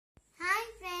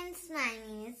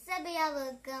sabeeha,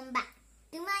 welcome back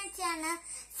to my channel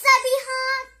sabeeha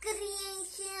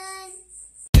Creation.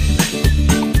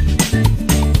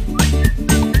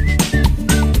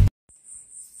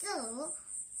 So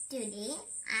today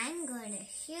I'm going to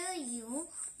show you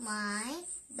my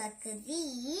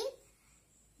Eid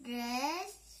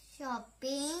dress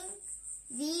shopping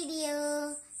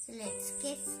video. So let's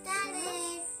get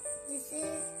started. This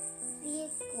is the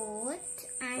coat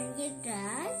and the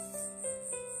dress.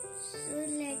 So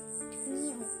let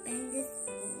me open this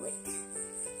coat.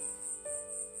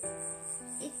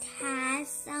 It has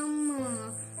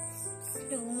some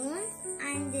stones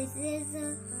and this is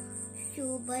a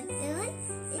shoe button.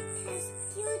 It has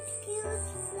cute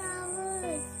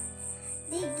flowers.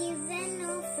 They given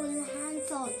full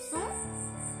hands also.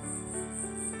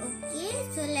 Okay,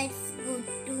 so let's go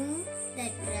to the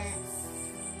dress.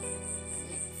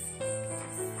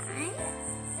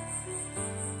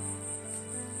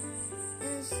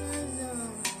 This is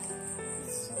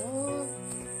so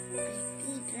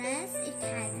pretty dress. It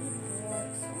has a bow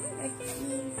also. Let's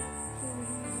see.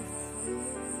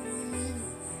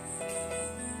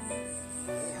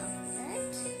 Love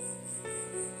that.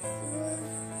 So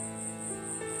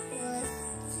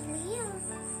firstly,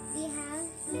 we have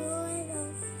here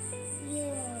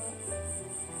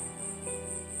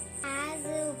has a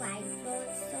white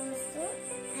dots also,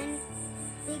 and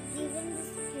they given this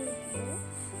cute bow,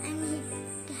 and it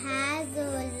has a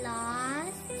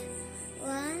last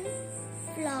one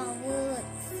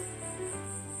flowers.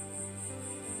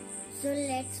 So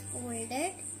let's fold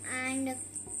it, and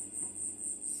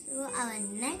so our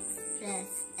next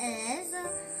dress is a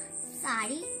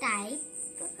sari type.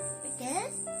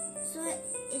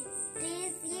 It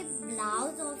is a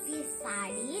blouse of a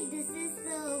sari. This is a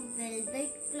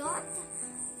velvet cloth,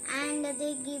 and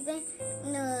they given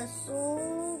so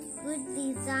good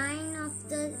design of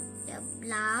the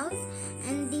blouse,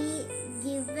 and they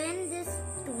given this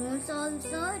stones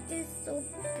also. It is so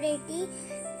pretty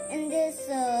in this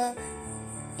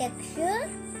texture.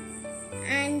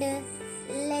 And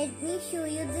let me show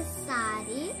you this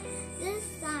sari. This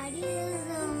sari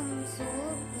is so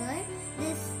good.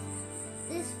 This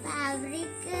fabric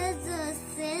is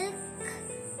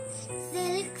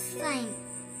silk sign.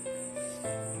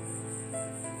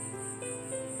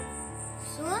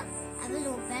 So I will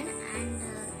open and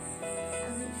I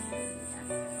will show you that.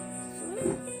 So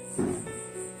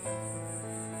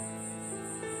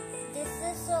this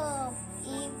is a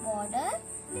border.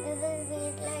 We will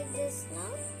wait like this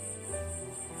now.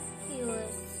 Here.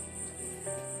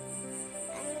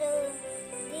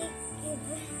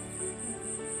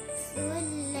 So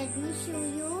let me show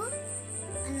you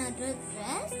another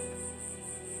dress.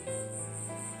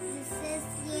 This is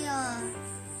the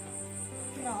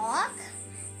frock.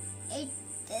 It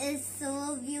is so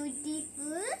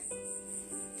beautiful.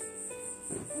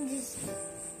 This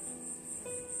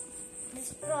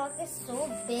frock is so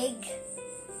big.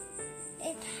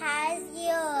 It has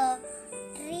a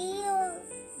tree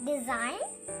design,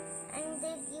 and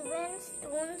they given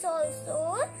stones also.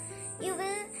 You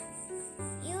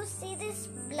see this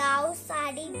blouse,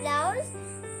 sari blouse,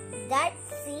 that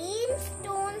same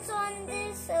stones on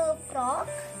this frock.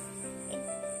 It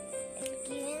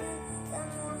given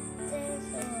some of this.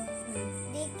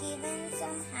 They given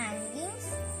some hangings,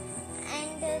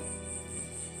 and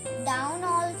down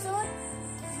also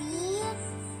 3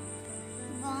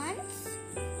 ones.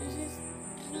 This is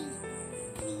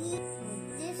 3.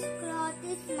 This cloth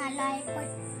is Malai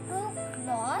Pattu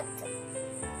cloth.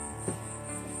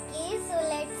 Okay, so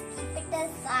let's keep it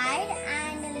aside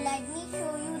and let me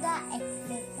show you the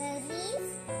accessories.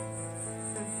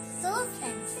 So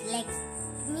friends, let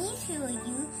me show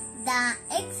you the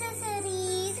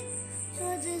accessories. So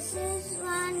this is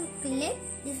one clip.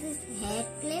 This is hair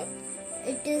clip.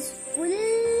 It is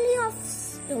fully of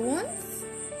stones,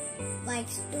 white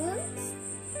stones,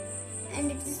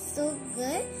 and it is so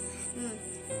good.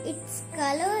 Its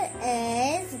color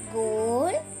is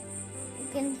gold. You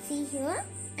can see here.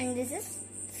 And this is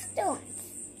stones.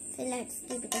 So let's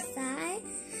keep it aside.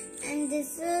 And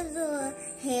this is a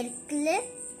hair clip.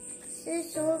 This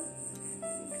is so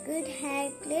good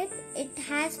hair clip. It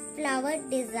has flower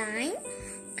design,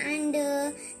 and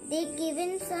they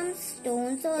given some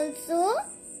stones also.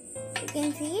 You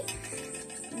can see.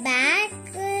 Back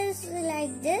is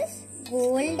like this,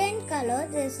 golden color.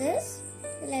 This is.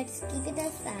 So let's keep it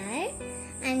aside.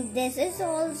 And this is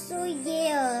also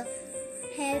a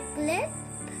hair clip.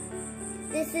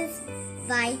 This is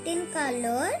white in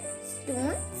color,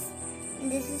 stones.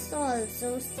 And this is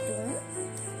also stone.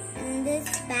 And this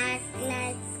back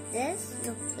like this,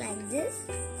 looks like this.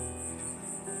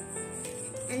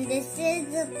 And this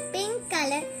is a pink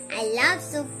color. I love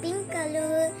so pink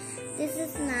color. This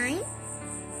is mine.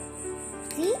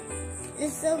 See,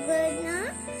 this is so good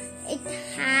now. It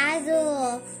has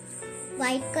a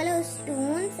white color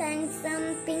stones and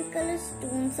some pink color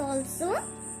stones also.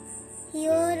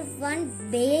 Here one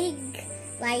big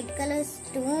white color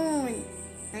stone.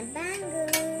 My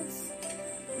bangles.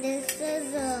 This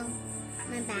is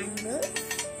my bangles.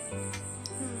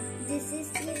 This is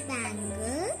the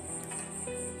bangle.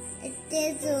 It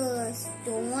is a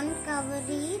stone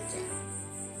coverage.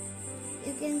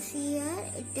 You can see here,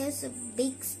 it is a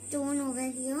big stone over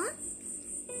here.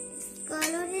 It's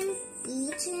colored in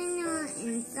peach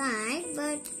inside,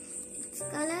 but it's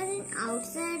colored in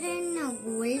outside in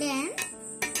golden.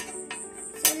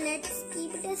 So let's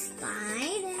keep it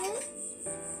aside.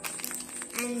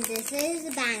 And this is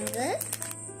a bangle.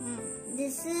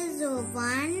 This is a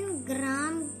 1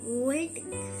 gram gold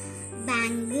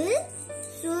bangle.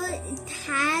 So it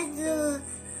has a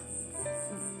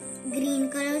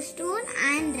green color stone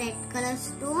and red color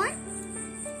stone,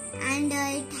 and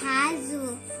it has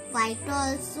white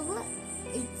also.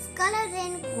 It's colored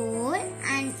in gold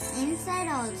and inside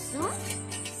also.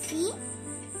 See,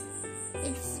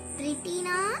 it's pretty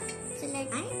now. So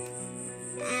let's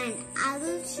and I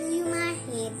will show you my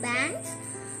hairbands.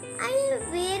 I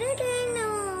wear it in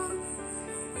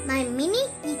my mini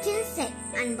kitchen set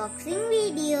unboxing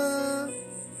video.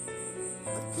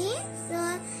 Okay, so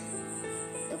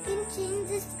you can change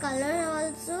this color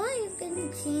also. You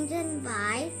can change in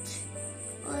white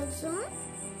also.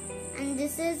 And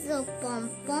this is a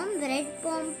pom-pom, red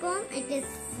pom-pom. It is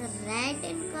red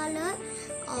in color,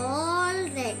 all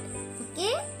red.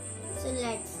 Okay, so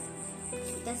let's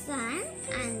put this on.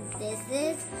 And this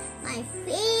is my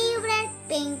favorite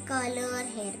pink color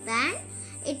hairband.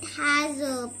 It has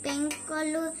a pink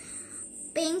color,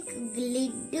 pink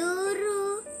glitter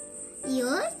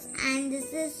ears, and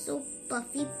this is so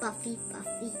puffy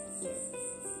here.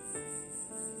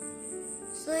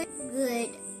 So good.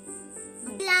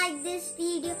 Like this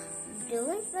video.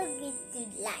 Don't forget to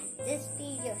like this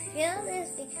video, share this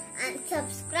video, and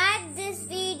subscribe.